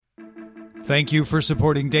Thank you for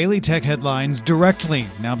supporting Daily Tech Headlines directly.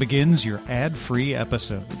 Now begins your ad-free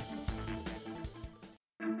episode.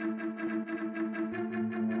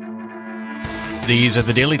 These are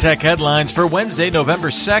the Daily Tech Headlines for Wednesday, November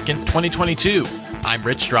 2nd, 2022. I'm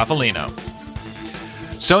Rich Straffolino.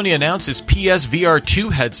 Sony announced its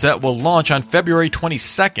PSVR2 headset will launch on February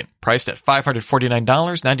 22nd, priced at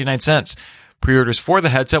 $549.99. Pre-orders for the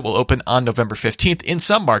headset will open on November 15th in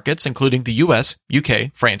some markets, including the US,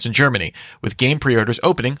 UK, France, and Germany, with game pre-orders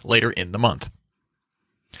opening later in the month.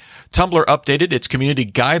 Tumblr updated its community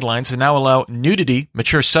guidelines to now allow nudity,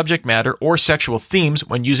 mature subject matter, or sexual themes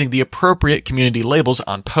when using the appropriate community labels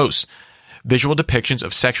on posts. Visual depictions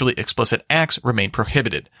of sexually explicit acts remain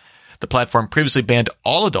prohibited. The platform previously banned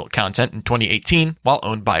all adult content in 2018 while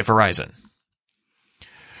owned by Verizon.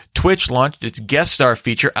 Twitch launched its guest star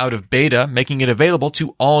feature out of beta, making it available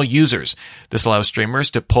to all users. This allows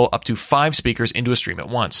streamers to pull up to 5 speakers into a stream at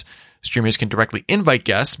once. Streamers can directly invite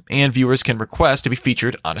guests, and viewers can request to be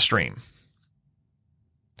featured on a stream.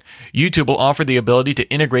 YouTube will offer the ability to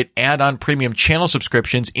integrate add-on premium channel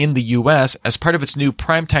subscriptions in the US as part of its new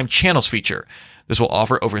Primetime Channels feature. This will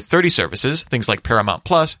offer over 30 services, things like Paramount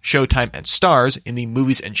Plus, Showtime, and Stars, in the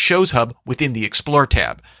Movies and Shows hub within the Explore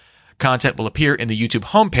tab. Content will appear in the YouTube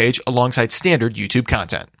homepage alongside standard YouTube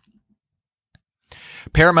content.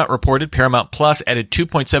 Paramount reported Paramount Plus added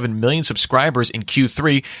 2.7 million subscribers in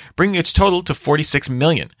Q3, bringing its total to 46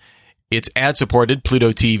 million. Its ad-supported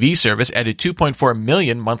Pluto TV service added 2.4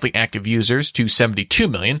 million monthly active users to 72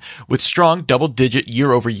 million, with strong double-digit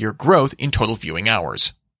year-over-year growth in total viewing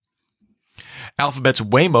hours. Alphabet's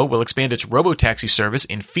Waymo will expand its robotaxi service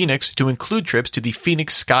in Phoenix to include trips to the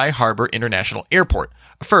Phoenix Sky Harbor International Airport,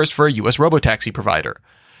 a first for a U.S. robotaxi provider.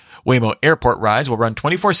 Waymo airport rides will run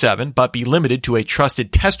 24/7 but be limited to a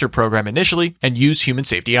trusted tester program initially and use human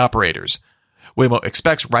safety operators. Waymo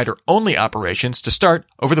expects rider-only operations to start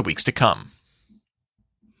over the weeks to come.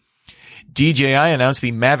 DJI announced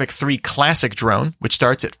the Mavic 3 Classic drone, which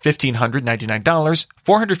starts at $1,599,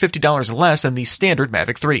 $450 less than the standard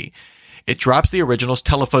Mavic 3. It drops the original's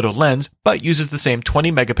telephoto lens, but uses the same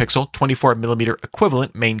 20-megapixel, 24mm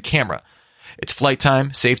equivalent main camera. Its flight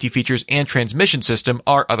time, safety features, and transmission system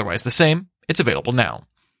are otherwise the same. It's available now.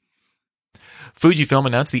 Fujifilm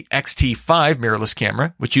announced the X-T5 mirrorless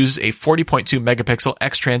camera, which uses a 40.2-megapixel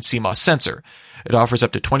X-Trans CMOS sensor. It offers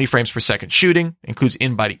up to 20 frames per second shooting, includes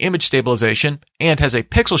in-body image stabilization, and has a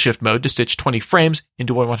pixel shift mode to stitch 20 frames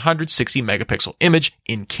into a 160-megapixel image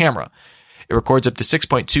in camera. It records up to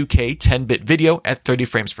 6.2K 10-bit video at 30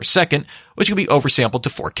 frames per second, which can be oversampled to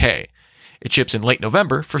 4K. It ships in late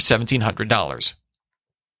November for $1,700.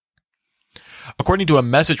 According to a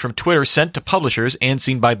message from Twitter sent to publishers and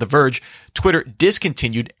seen by The Verge, Twitter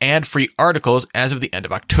discontinued ad-free articles as of the end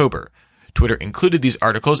of October. Twitter included these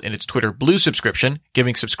articles in its Twitter Blue subscription,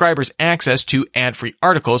 giving subscribers access to ad-free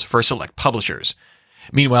articles for select publishers.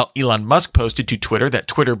 Meanwhile, Elon Musk posted to Twitter that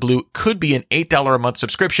Twitter Blue could be an $8 a month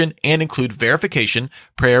subscription and include verification,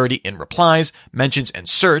 priority in replies, mentions and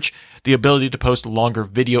search, the ability to post longer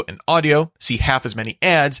video and audio, see half as many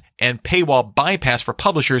ads, and paywall bypass for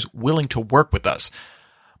publishers willing to work with us.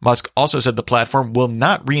 Musk also said the platform will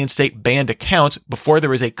not reinstate banned accounts before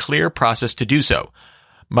there is a clear process to do so.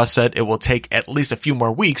 Musk said it will take at least a few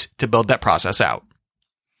more weeks to build that process out.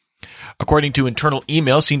 According to internal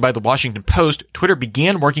emails seen by the Washington Post, Twitter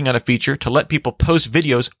began working on a feature to let people post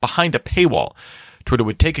videos behind a paywall. Twitter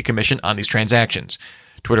would take a commission on these transactions.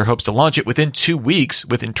 Twitter hopes to launch it within 2 weeks,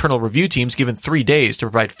 with internal review teams given 3 days to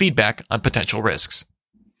provide feedback on potential risks.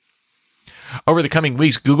 Over the coming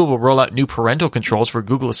weeks, Google will roll out new parental controls for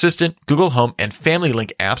Google Assistant, Google Home, and Family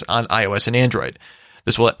Link apps on iOS and Android.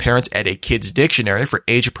 This will let parents add a kids' dictionary for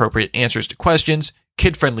age-appropriate answers to questions,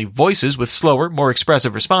 kid-friendly voices with slower, more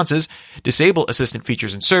expressive responses, disable assistant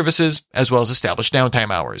features and services, as well as establish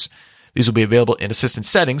downtime hours. These will be available in assistant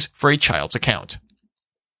settings for a child's account.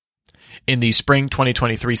 In the spring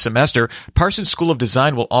 2023 semester, Parsons School of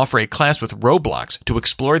Design will offer a class with Roblox to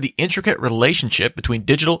explore the intricate relationship between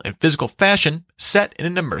digital and physical fashion set in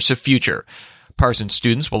an immersive future. Parsons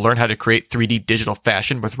students will learn how to create 3D digital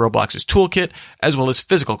fashion with Roblox's toolkit, as well as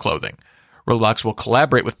physical clothing. Roblox will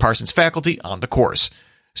collaborate with Parsons faculty on the course.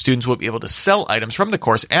 Students will be able to sell items from the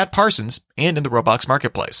course at Parsons and in the Roblox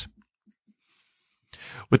marketplace.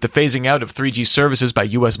 With the phasing out of 3G services by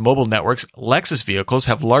U.S. mobile networks, Lexus vehicles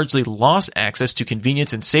have largely lost access to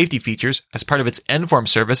convenience and safety features as part of its Enform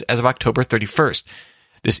service as of October 31st.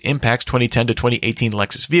 This impacts 2010 to 2018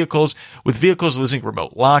 Lexus vehicles, with vehicles losing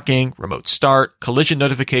remote locking, remote start, collision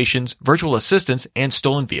notifications, virtual assistance, and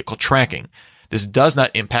stolen vehicle tracking. This does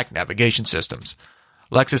not impact navigation systems.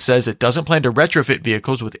 Lexus says it doesn't plan to retrofit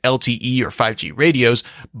vehicles with LTE or 5G radios,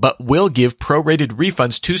 but will give prorated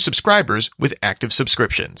refunds to subscribers with active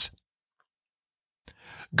subscriptions.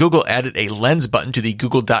 Google added a Lens button to the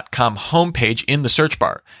Google.com homepage in the search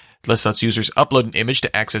bar. This lets users upload an image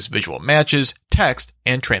to access visual matches, text,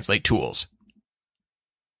 and translate tools.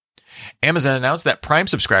 Amazon announced that Prime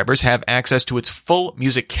subscribers have access to its full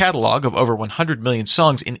music catalog of over 100 million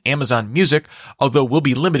songs in Amazon Music, although will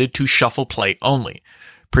be limited to shuffle play only.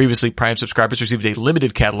 Previously, Prime subscribers received a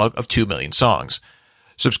limited catalog of 2 million songs.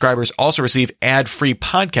 Subscribers also receive ad-free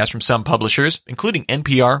podcasts from some publishers, including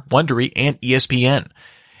NPR, Wondery, and ESPN.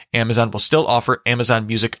 Amazon will still offer Amazon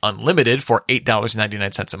Music Unlimited for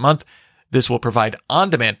 $8.99 a month. This will provide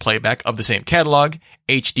on-demand playback of the same catalog,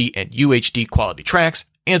 HD and UHD quality tracks,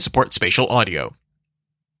 and support spatial audio.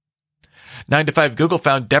 9to5 Google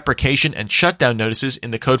found deprecation and shutdown notices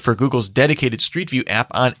in the code for Google's dedicated Street View app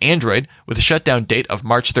on Android with a shutdown date of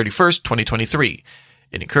March 31st, 2023.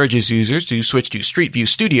 It encourages users to switch to Street View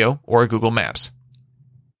Studio or Google Maps.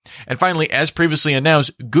 And finally, as previously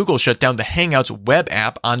announced, Google shut down the Hangouts web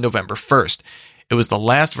app on November 1st. It was the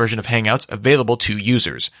last version of Hangouts available to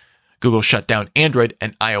users. Google shut down Android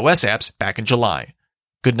and iOS apps back in July.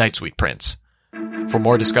 Good night, sweet prince. For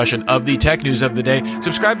more discussion of the tech news of the day,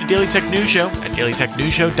 subscribe to Daily Tech News Show at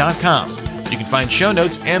dailytechnewsshow.com. You can find show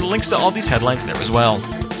notes and links to all these headlines there as well.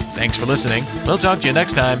 Thanks for listening. We'll talk to you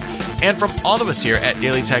next time. And from all of us here at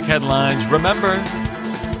Daily Tech Headlines, remember,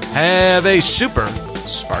 have a super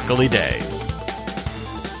sparkly day.